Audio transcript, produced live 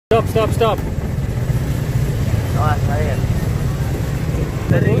stop. Oh, saya.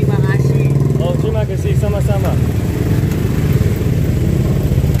 Terima kasih. Oh, terima kasih, sama-sama.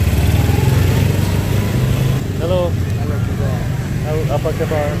 Halo. Halo juga. Apa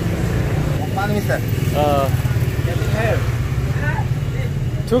kabar? Mana, Mister?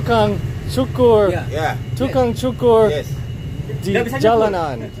 Tukang cukur. Ya. Tukang cukur Yes. di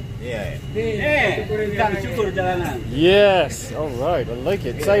jalanan. Iya. Tukang cukur jalanan. Yes, alright, I like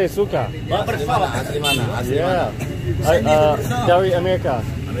it. Saya suka. Barbershop. Asli mana? Asli Yeah. mana? Dari Amerika.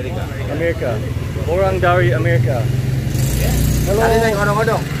 Amerika. Orang dari Amerika. Hello. Tadi naik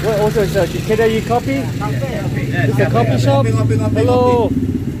odong-odong. What also is Kedai coffee? It's a coffee shop. Ngopi. Hello.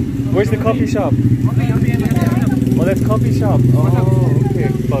 Where's the coffee shop? Oh, that's coffee shop. Oh,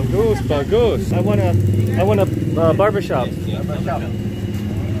 okay. Bagus. I want a barbershop.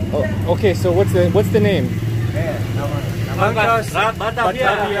 Oh, okay. So what's the name?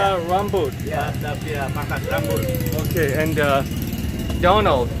 Batavia rambut. Batavia pangkas rambut. Okay, and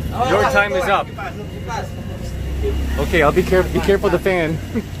Donald, your time is up. Okay, I'll be careful the fan.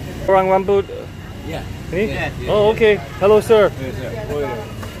 Orang rambut. Yeah. Ini? Oh, okay. Hello, sir.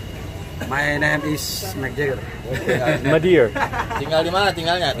 My name is Jakarta. Madir. Tinggal di mana?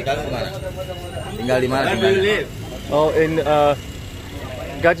 Tinggal di mana? Tinggal di mana? Where do you live? Oh, in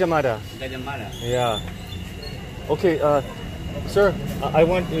Gajah Mada. Gajah Mada. Yeah. Okay, sir, I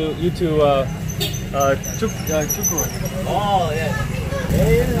want you to cukur. Oh, yes.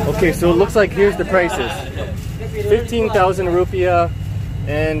 Okay, so it looks like here's the prices: 15,000 rupiah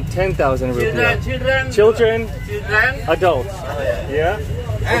and 10,000 rupiah. Children, adults. Yeah.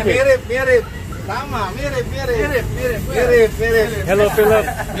 Okay. Mirip. Sama, mirip. Hello, Philip.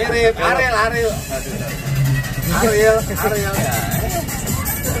 Mirip. Ariel.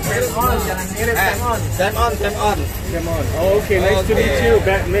 Same on. Come on. Oh, okay, nice to meet you,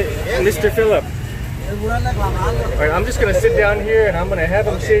 Mr. Philip. All right, I'm just gonna sit down here and I'm gonna have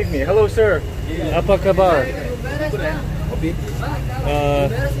him shave me. Hello, sir. Apa kabar?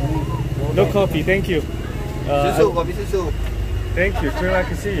 No coffee, thank you. Kopi susu. Thank you. Terima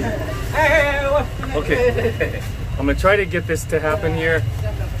kasih. Okay, I'm gonna try to get this to happen here.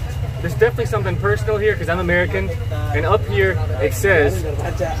 There's definitely something personal here because I'm American, and up here it says,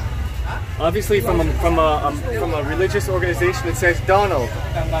 obviously from a religious organization, it says, Donald,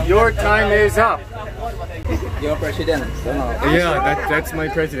 your time is up. Your president. Yeah, that's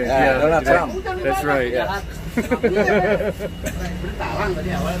my president. Yeah, Donald Trump. That's right. Yeah.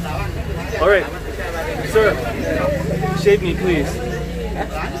 All right, sir, shave me, please.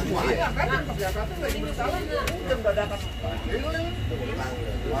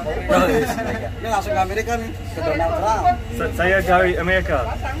 Ini langsung ke Amerika nih, ke Donald Trump. Saya dari Amerika.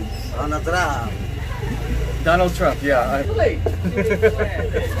 Donald Trump. Donald Trump, yeah.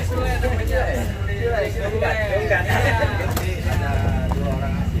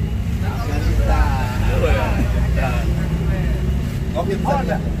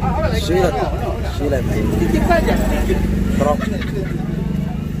 Silat. Dikit saja. Truk.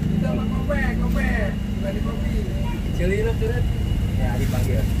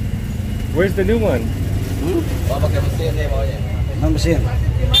 Where's the new one? Pakai mesin nih maunya. Mesin.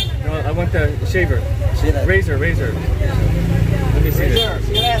 No, I want the shaver. Silat. Razor. Let me see this.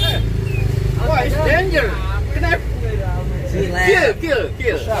 Why it's danger?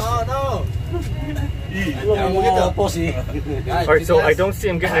 Kill. No. Apa sih? Alright, so I don't see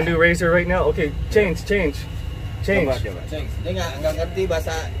him getting a new razor right now. Okay, change. Dia nggak ngerti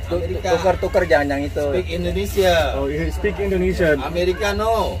bahasa Amerika. Tukar jangan yang itu. Speak Indonesia. Oh, you speak Indonesia. Amerika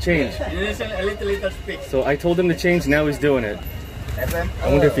no. Change. Indonesia a little speak. So I told him to change, now he's doing it. I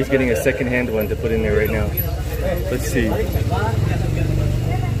wonder if he's getting a second-hand one to put in there right now. Let's see.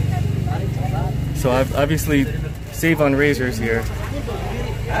 So I've obviously save on razors here.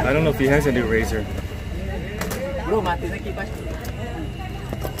 I don't know if he has a new razor. Bro, mati na kipas.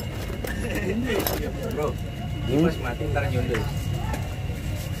 Bro, kipas mati ntar nyundul.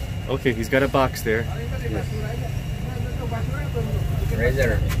 Okay, he's got a box there.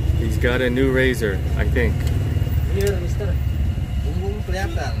 Razor. He's got a new razor, I think. Here, mister. Punggung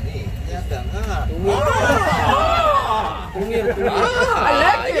kelihatan nih, kelihatan. I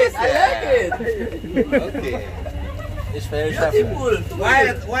like it. Okay. It's very simple.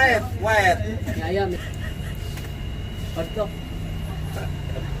 Wait. Ayam. Betul.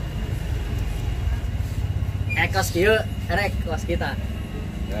 Kos kieu, erek kos kita.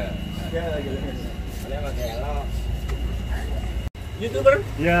 YouTuber?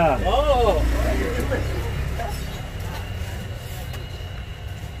 Yeah. Oh.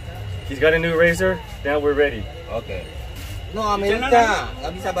 He's got a new razor. Now we're ready. Okay. No, Amerika.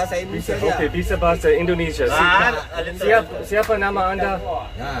 Nggak bisa bahasa Indonesia dia. Oke, bisa bahasa Indonesia. Siapa nama Anda?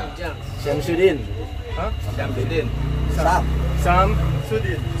 Nah, Syamsuddin. Hah? Syamsuddin. Sam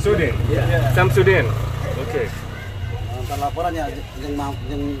Sudin. Samsudin. Oke. Ntar laporan ya yang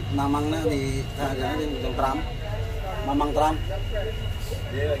mamangnya di yang Trump. Mamang Trump.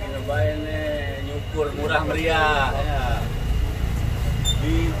 Dia lagi nyobain nih nyukur murah meriah ya.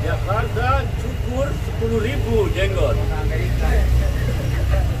 Di Jakarta cukur 10.000 jenggot.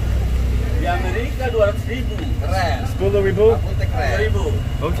 Di Amerika 200.000. Keren. 10.000. Keren. 10.000.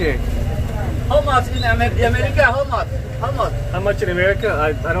 Okay. How much in America? How much? How much? How much in America?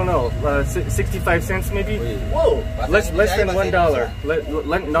 I don't know. 65 cents maybe. Wow. Less than $1.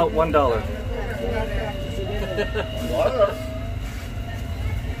 Not $1. Dollar.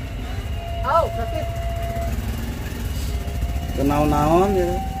 Oh, sakit. Kenaon-naon ya.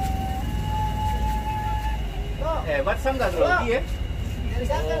 Hebat Sam nggak grogi ya?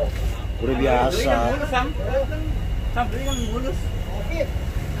 Udah biasa. Sam beli kan mulus.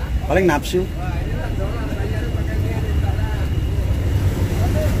 Paling nafsu.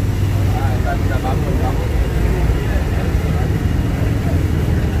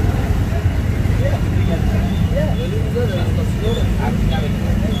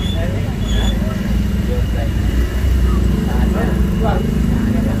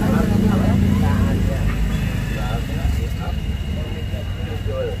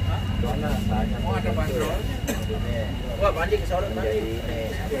 Wah, banjir kesorot banjir.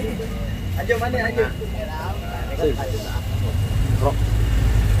 Aja mana aja.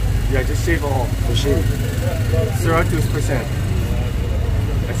 Yeah, just shave all. Pusing. 100%.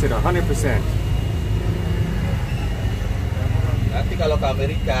 I said 100%. Nanti kalau ke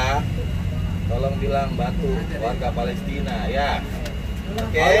Amerika, tolong bilang bantu warga Palestina ya.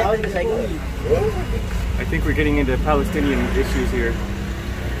 Oke. I think we're getting into Palestinian issues here.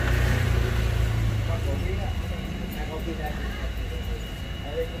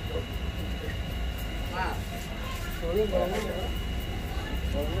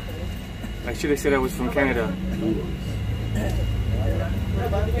 I should have said I was from Canada.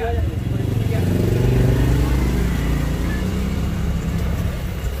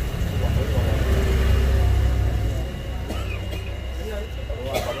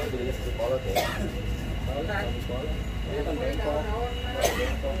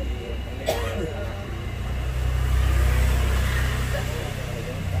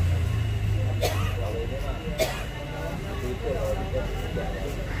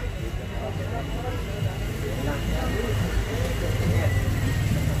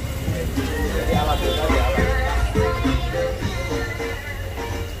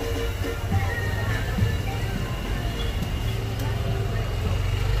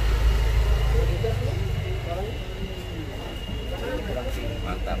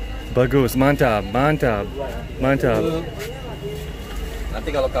 Bagus, mantap, mantap, mantap. Nanti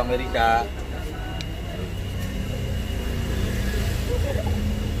kalau ke Amerika,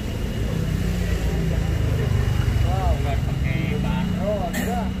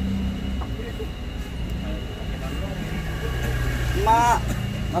 Mak,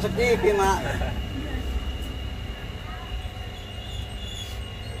 masuk TV, Mak.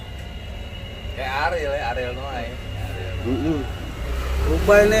 kayak Ariel ya, Ariel Noah ya.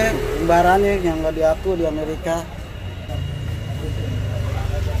 Rubah ini lembarannya yang nggak diaku di Amerika.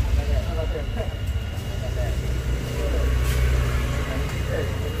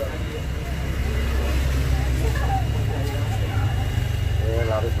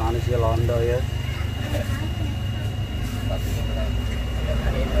 Laris manis ya Londo ya.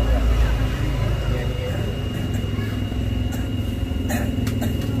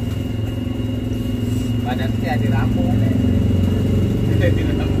 Badan saya dirampung.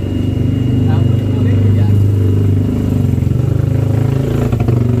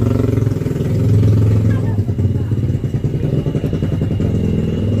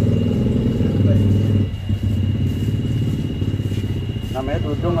 Namanya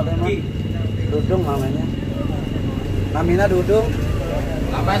Dudung atau emang? Dudung namanya. Namanya Dudung.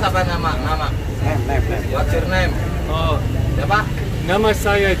 Namanya siapa nama? Nem. What's your name? Oh, Siapa? nama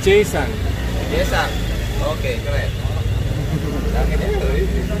saya Jason. Jason. Oke, keren. Yang ini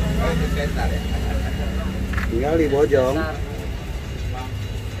itu sebentar ya. Tinggal di Bojong.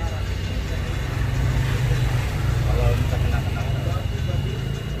 Kalau bisa kena.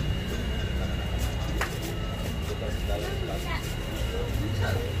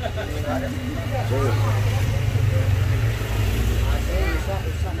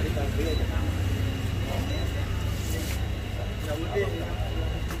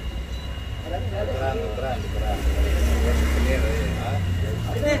 Tukeran.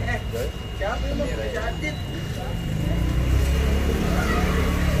 Ini siapa yang mau Jatit?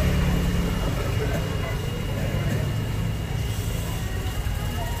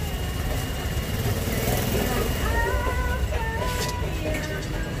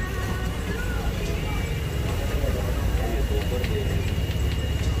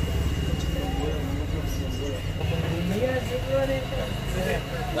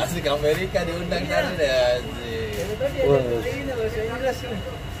 Masih ke Amerika diundang tadi deh.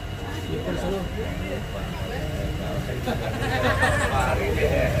 Mari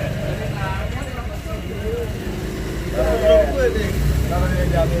deh. Kalau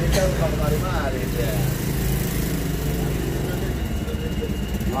di Amerika bukan mari-mari deh.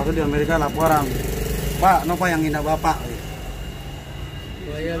 Waktu di Amerika laporan, Pak, nopo yang indah Bapak?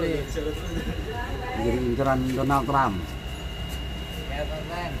 Jadi inceran Donald Trump.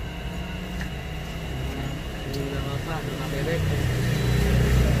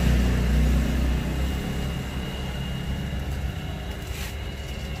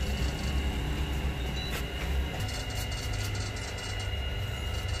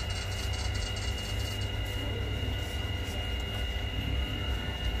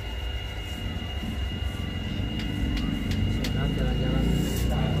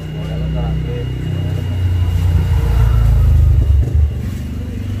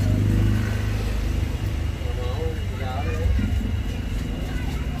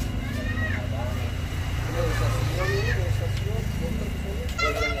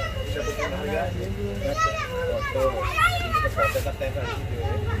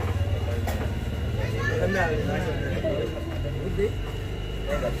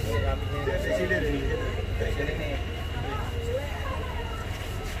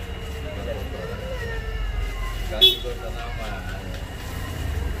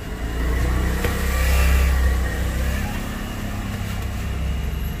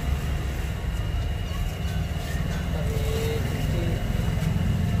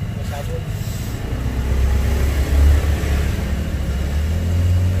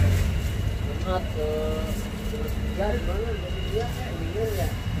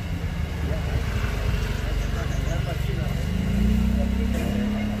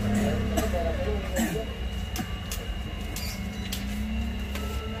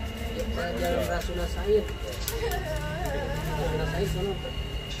 Jalan Rasuna Said. Rasuna Said sono.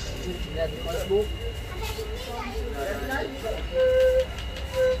 Lihat di Facebook.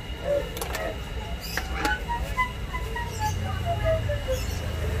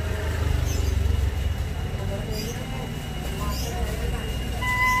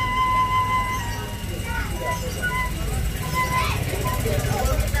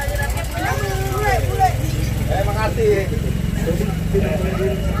 Makasih.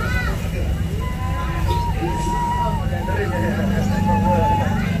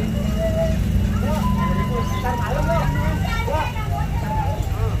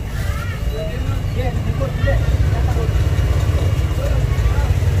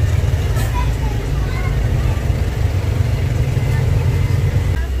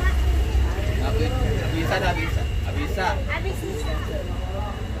 Bisa.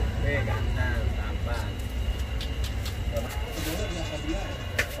 Ganteng, tampan.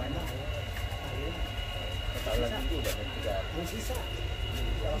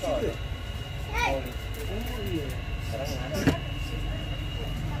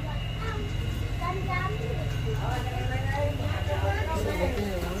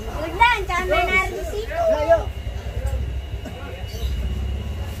 Udah, jangan main air di situ.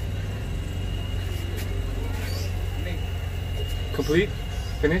 Complete?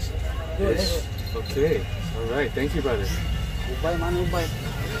 Finished? Yes. Okay. All right. Thank you, brother. Ubay mana Ubay?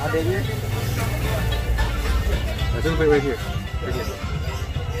 Adanya? A little bit right here. Right here.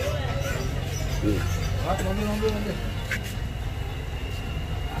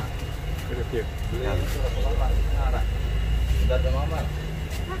 Right up here. Udah ada Mamar.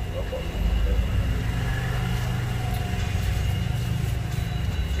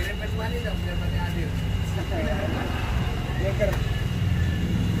 Kirim pesan dong biar mana adil.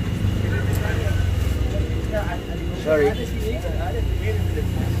 Sorry.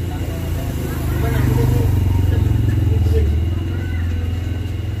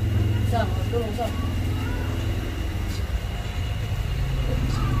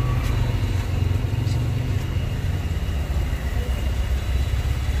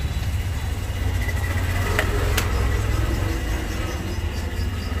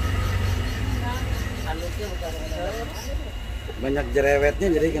 Banyak jerewetnya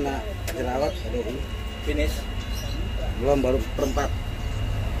jadi kena jerawat. Finish. Belum, baru perempat.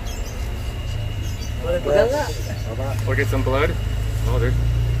 Or get some blood. Oh, there's.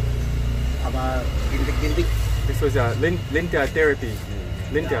 Apa bintik-bintik. This was Linda therapy.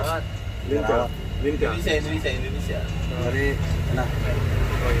 Linda. Indonesia. Dari nah.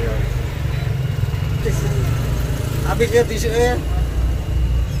 Oh yeah. Habis ya tisu ya.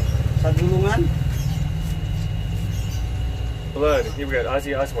 Sagulungan. Blood. Here we got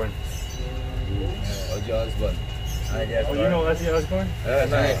Ozzy Osbourne. Ozzy Osbourne. Oh, you know Ozzy Osbourne?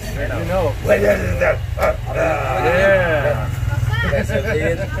 Nice. You know. Yeah.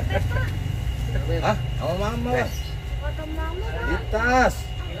 Hah? Sama mama. Di tas.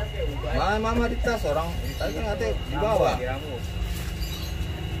 Mama di tas, orang tadi kan katanya di bawah.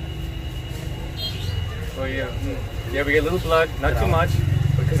 Oh yeah. Yeah, we get a little blood, not too much,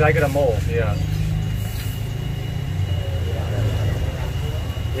 because I got a mole. Yeah.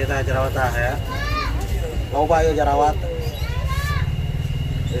 Kita jerawat ya. Coba yuk jerawat.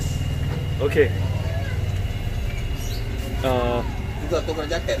 Yes. Okay. Tukar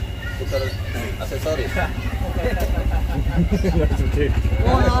jaket, tukar aksesoris. That's okay.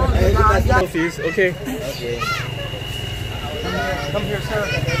 Selfies. Okay. Oke. Come here, sir.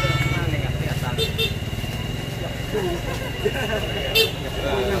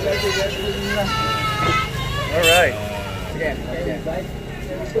 All right.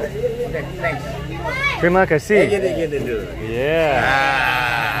 Terima kasih. Gini dulu.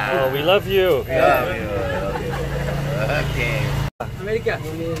 Yeah. Oh, we love you. Oke. Amerika.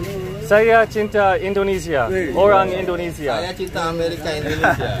 Saya cinta Indonesia. Orang Indonesia. Saya cinta Amerika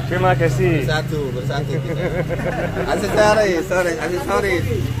Indonesia. Terima kasih. Bersatu kita.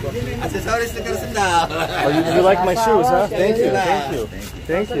 Aksesoris tukar sendal. Oh, you like my shoes, huh? Thank you.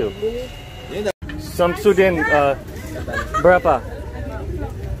 Thank you. Samsudin, berapa?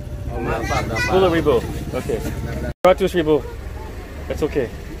 10.000. Okay. 100.000. That's okay.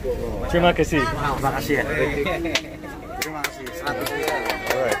 Terima kasih. Terima kasih ya. Terima kasih.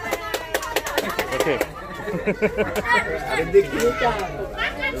 100. Alright. Okay.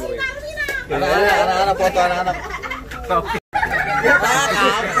 Anak-anak foto anak-anak.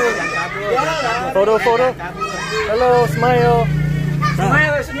 Photo. Hello, smile.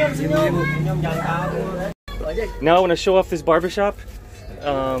 Senyum, jangan kabur. Now I want to show off this barbershop.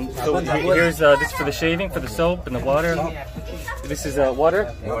 So here's this for the shaving, for the soap and the water. This is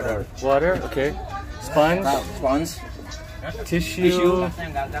water. Water. Okay. Sponge. Tissue.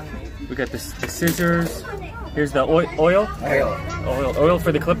 We got the scissors. Here's the oil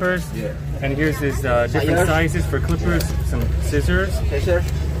for the clippers. Yeah. And here's this different sizes for clippers. Some scissors.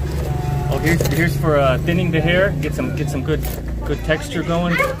 Oh, here's for thinning the hair. Get some good texture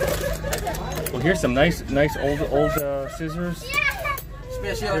going. Well, here's some nice old scissors.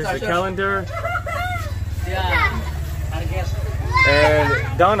 Here's the calendar. And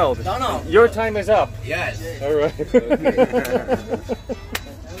Donald, your time is up. Yes. All right.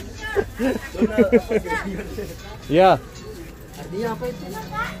 Yeah.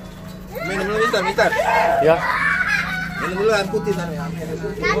 Minum dulu bentar. Yeah. Minum dulu air putih tadi.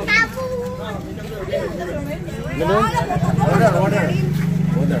 Minum. Water.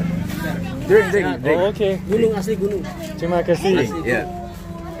 Drink. Oh, okay. Gunung asli gunung. Terima kasih. Yeah.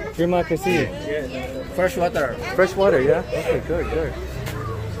 Terima kasih. Fresh water. Fresh water, yeah. Okay, good.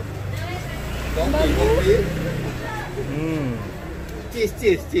 Cheers.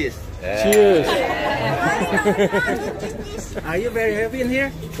 Cheers. Are you very happy in here?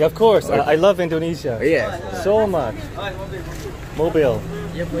 Yeah, of course. I love Indonesia. Yes. So much. Mobile.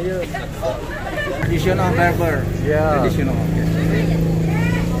 Traditional barber. Yeah. Traditional.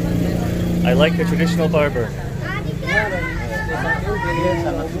 I like the traditional barber.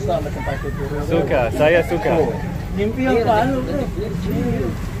 Saya suka. Mimpi apa lu, bro?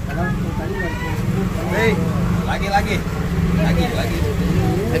 Hey, lagi.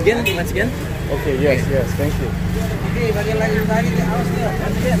 Once again. Okay, yes, thank you.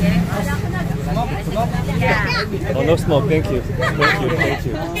 Oh, no smoke, thank you.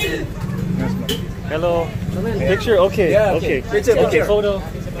 Hello. Picture? Okay, Yeah, okay. Picture. Okay, photo.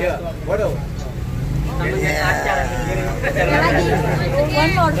 Yeah. Waduh.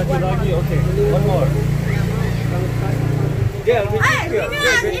 One more. Lagi, okay. One more. Yeah,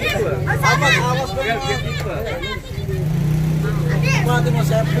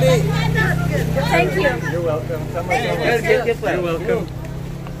 Thank you. You're welcome. You're welcome.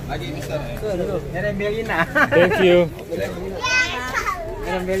 Lagi bisa. Nenek Melina. Thank you.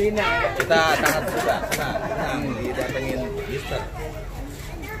 Nenek Melina. Kita sangat suka senang didatengin Mister.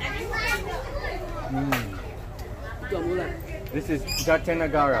 This is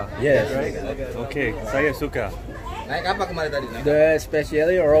Jatinegara. Yes. Right? Okay, saya suka. Naik apa kemarin tadi? The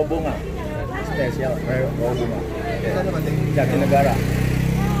specially rombongan. spesial. Baru rumah. Jatinegara.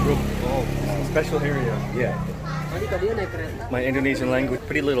 Oh, special area. Yeah. My Indonesian language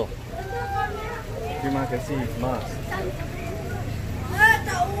pretty little. Terima kasih, Mas.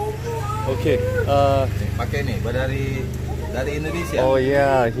 Okay. Pakai nih, dari Indonesia. Oh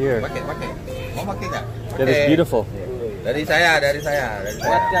yeah, here. Pakai. Mau pakai nggak? That is beautiful. Dari saya.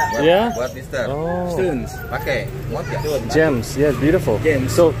 Yeah? Buat Mister. Oh. Stones. Pakai. Mau nggak? Gems, yeah, beautiful. Gems.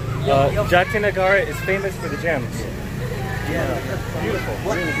 So, Jatinegara is famous for the gems. Yeah. Beautiful.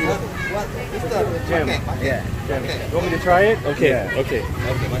 Buat Mister. Gem. Pakai. Yeah. Gems. You want me to try it? Okay. Yeah. Okay.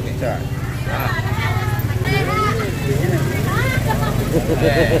 Oke, pakai. Sure.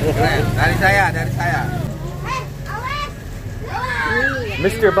 Keren. Dari saya.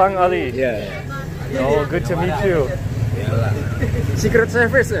 Mr. Bang Ali. Yeah. Oh, good to meet you. Iyalah. Secret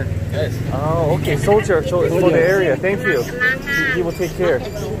Service. Yes. Oh, okay. Soldier for the area. Thank you. He will take care.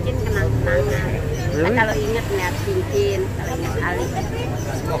 Cincin kenang-kenangan. Really? Kalau ingat lihat cincin, kalau ingat Ali.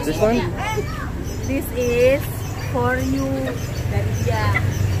 This one? This is for you dari dia.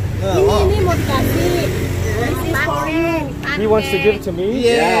 Ini mau dikasih. This is for you. He wants to give it to me?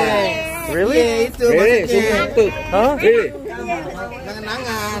 Yes. Really? Really? Huh? Really?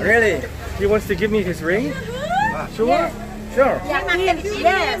 Kenangan. Really? He wants to give me his ring? Sure? Sure. Yang makan di sini.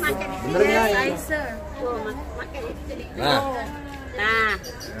 Yes. Bener. I sir. Tuh, makan di sini. Nah. Nah.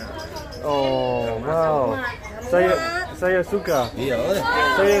 Oh, wow. Saya suka. Iya.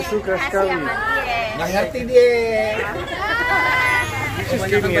 Saya suka sekali. Nggak ngerti dia. He just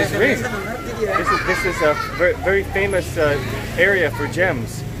gave me his ring. This is a very famous area for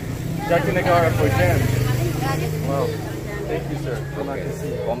gems. Jatinegara for gems. Wow. Thank you, sir. Terima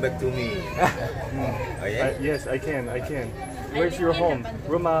kasih. Come back to me. Oh, yeah? Yes, I can. Where's your home?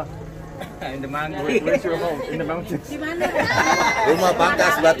 Rumah. In the mango. Where's your home? In the mountains. Rumah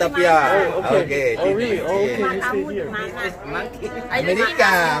Pangkas Batavia. Oh, okay. Oke, Oh, really? sini. Oh, okay. You stay here.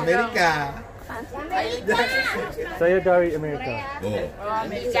 Amerika. Saya dari Amerika. Oh.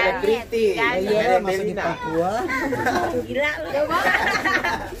 British. Iya, masih di Papua. Gila lu.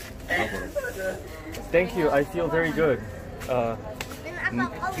 Thank you. I feel very good.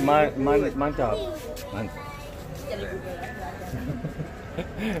 Mantap.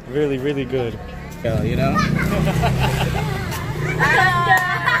 Really, really good. Yeah, you know.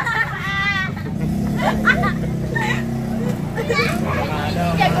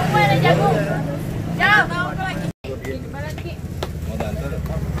 Jagung mana jagung? Jauh. Mau dancer?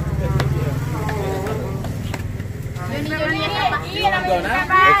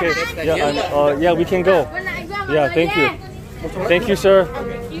 Okay. Yeah, we can go. Yeah, thank you. Thank you, sir.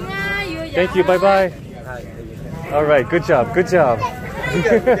 Thank you. Bye bye. All right. Good job.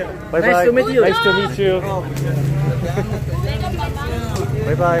 Bye bye. Nice to meet you. Nice to meet you.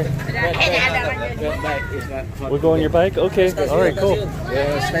 Bye bye. We'll go on your bike. Okay. All right. Cool.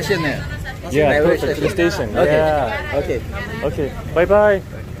 Station there. Yeah. Railway Perfect. To the station. Okay. Yeah. Okay. Okay. Bye bye.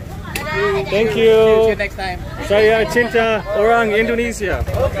 Thank See you. you next time. Saya cinta orang Indonesia.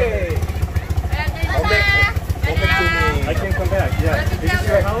 Okay. I can come back. Yeah. Is this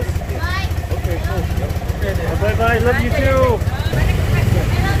your house? Okay. Cool. Bye bye. Love you too.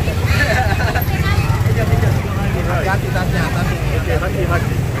 Hati-hati tatnya, hati. Okay.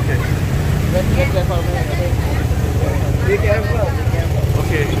 Hati-hati. Okay. Be careful. Okay. Be careful.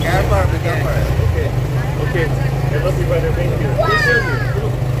 Okay. Okay. I love you, brother. Thank you.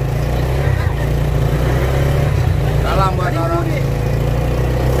 Salam buat orang.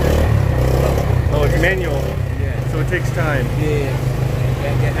 Oh, it's manual. So it takes time. Yeah.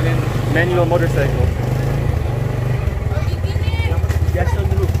 Manual motorcycle.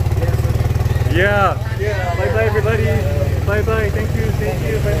 Yeah. Bye bye, everybody. Bye bye. Thank you.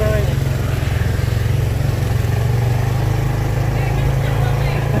 Bye bye.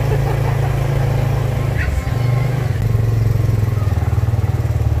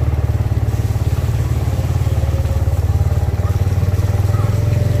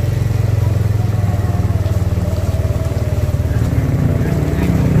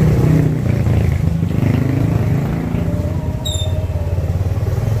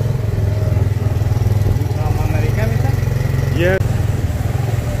 Yeah.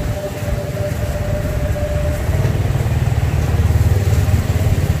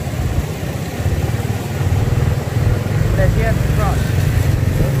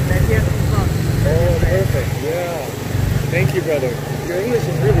 Oh, perfect. Yeah. Thank you, brother. Your English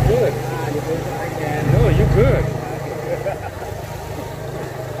is really good. No, you're good.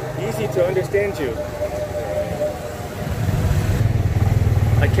 Easy to understand you.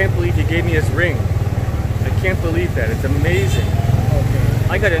 I can't believe he gave me his ring. I can't believe that. It's amazing.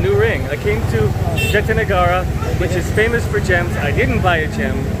 I got a new ring. I came to Jatinegara, which is famous for gems. I didn't buy a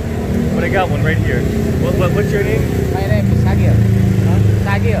gem, but I got one right here. What's your name? My name is Tagil.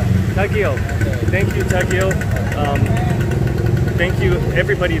 Tagil. Tagil. Thank you, Tagil. Thank you,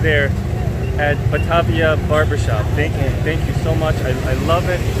 everybody there at Batavia Barbershop. Thank you so much. I love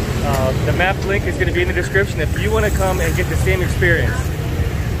it. The map link is going to be in the description if you want to come and get the same experience.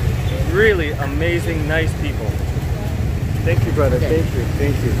 Really amazing, nice people. Thank you, brother. Okay.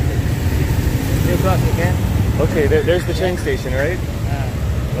 Thank you. You cross again. Okay, there's the train station, right?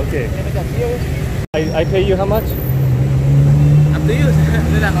 Okay. I pay you how much? Up to you.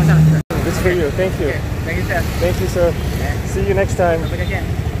 This for you. Thank you. Okay. Thank you, sir. Thank you, sir. Yeah. See you next time. Come back again.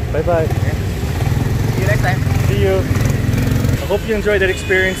 Bye-bye. Yeah. See you next time. See you. I hope you enjoyed that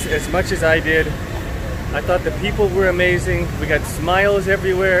experience as much as I did. I thought the people were amazing. We got smiles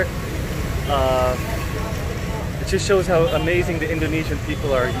everywhere. It just shows how amazing the Indonesian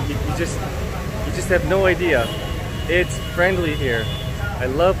people are. You just have no idea. It's friendly here. I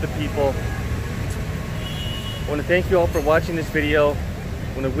love the people. I want to thank you all for watching this video.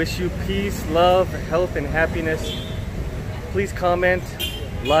 I want to wish you peace, love, health, and happiness. Please comment,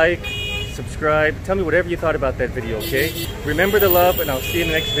 like, subscribe. Tell me whatever you thought about that video, okay? Remember the love, and I'll see you in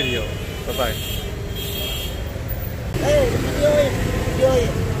the next video. Bye-bye.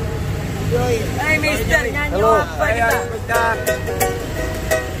 Hey mister, nyanyi Hello. apa kita?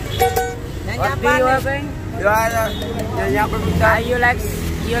 Nyanyi apa nih? Nyanyi apa kita?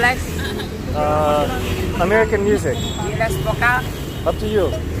 You like American music. you like vokal? Up to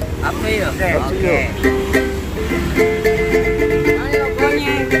you. Up to you. Up to you. Nyanyi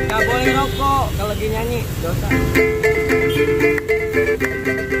rokoknya, nggak boleh rokok kalau lagi nyanyi, dosa.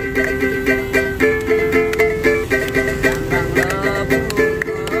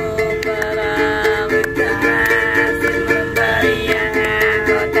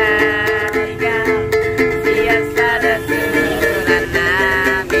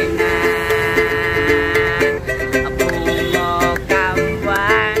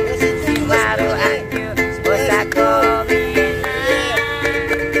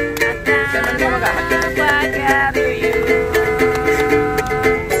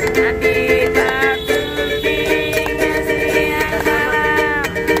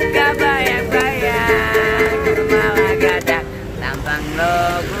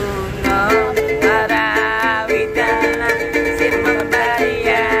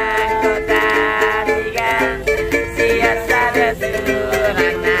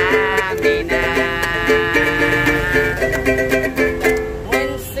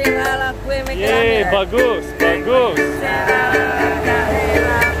 Yeay, bagus, bagus.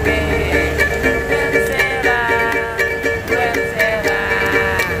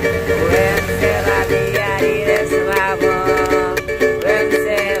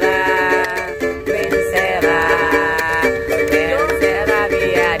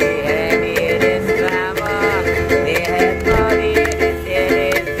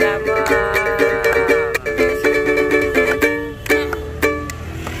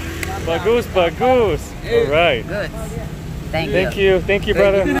 Bagus, bagus. All right. Good. Thank you,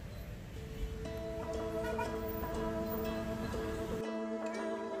 brother.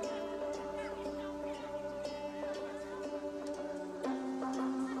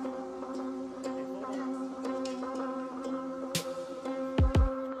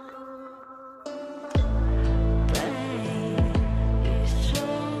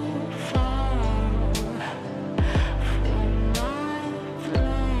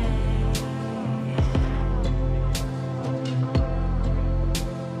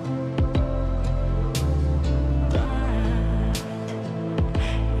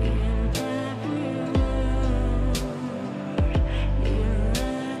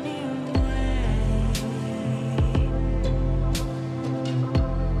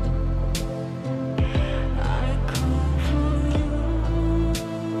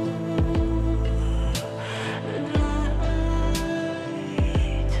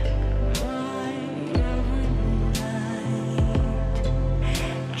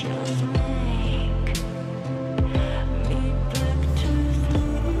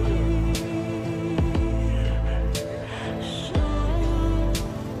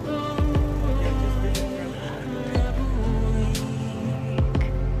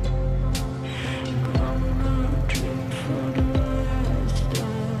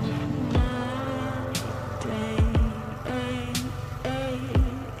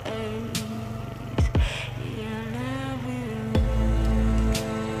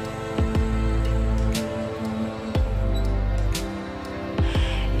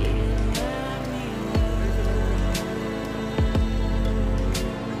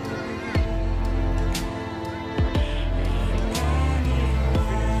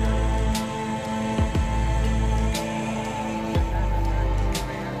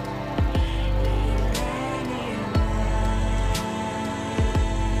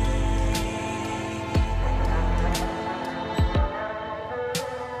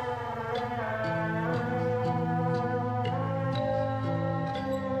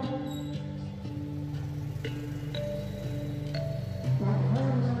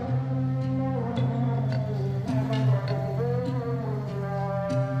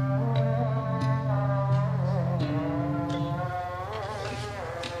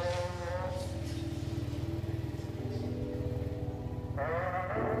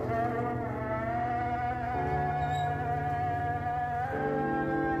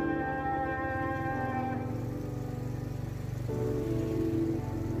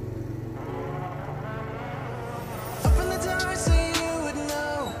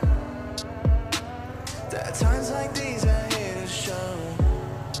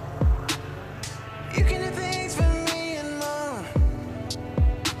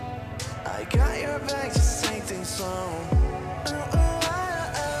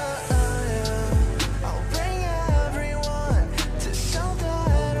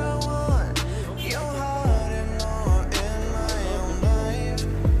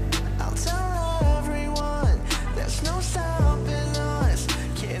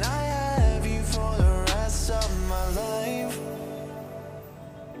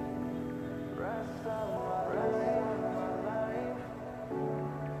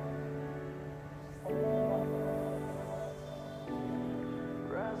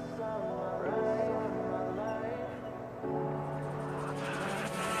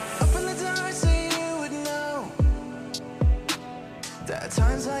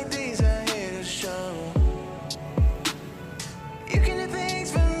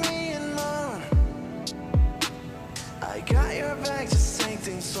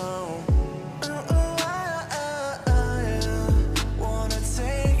 phone. Wanna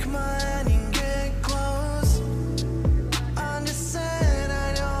take my hand and get close. Understand, I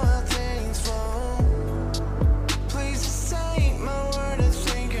know how things flow. Please just take my word and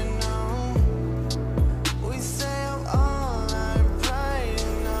think you know. We stay up all night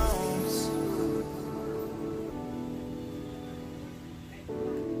writing notes.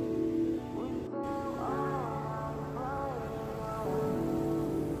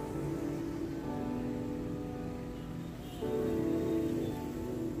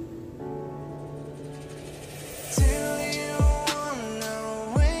 Do you wanna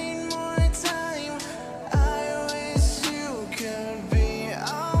wait more time? I wish you could be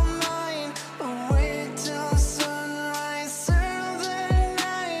all mine. Wait till sunrise through the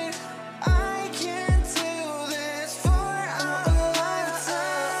night. I can't do this for a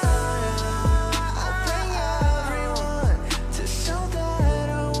lifetime. I'll bring everyone to show that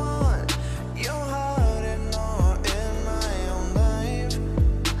I want your heart and not in my own life.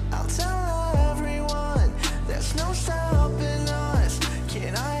 I'll tell everyone there's no stopping us.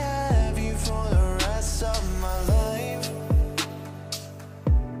 Can I have you for the rest of my life?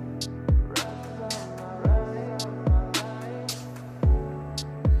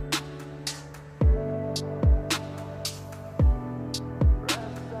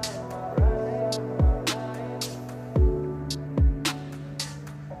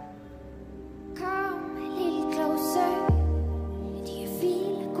 Come a little closer. Do you feel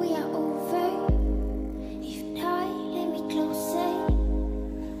like we are over? If not, let me closer.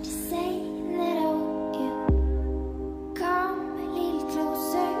 Just say that I want you. Come a little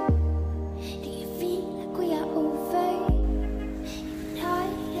closer. Do you feel like we are over? If not,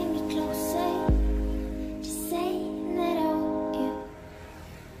 let me closer. Just say that I want you.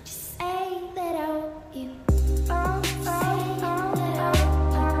 Just say that I want you. Oh, say that I want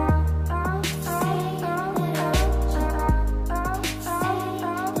you.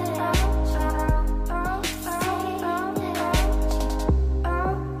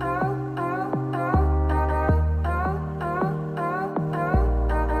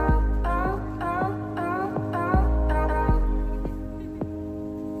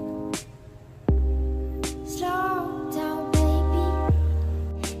 Slow down, baby.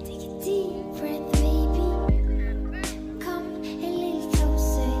 Take a deep breath, baby. Come a little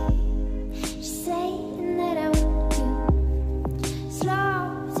closer. Just say that I want you. Slow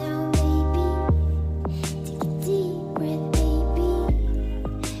down, baby. Take a deep breath, baby.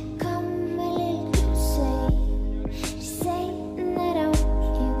 Come a little closer. Just say that I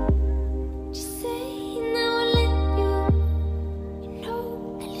want you. Just say that I will let you. You know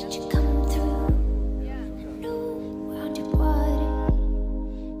I let you come through. I know we're underwater,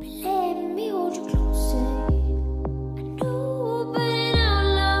 but let me hold you closer. I know, but in our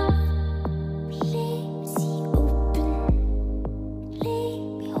love, but let me see you open. Let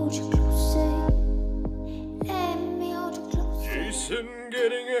me hold you closer. Let me hold you closer. Jason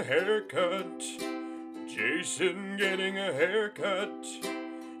getting a haircut. Jason getting a haircut.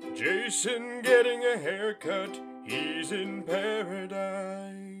 Jason getting a haircut. He's in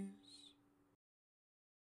paradise.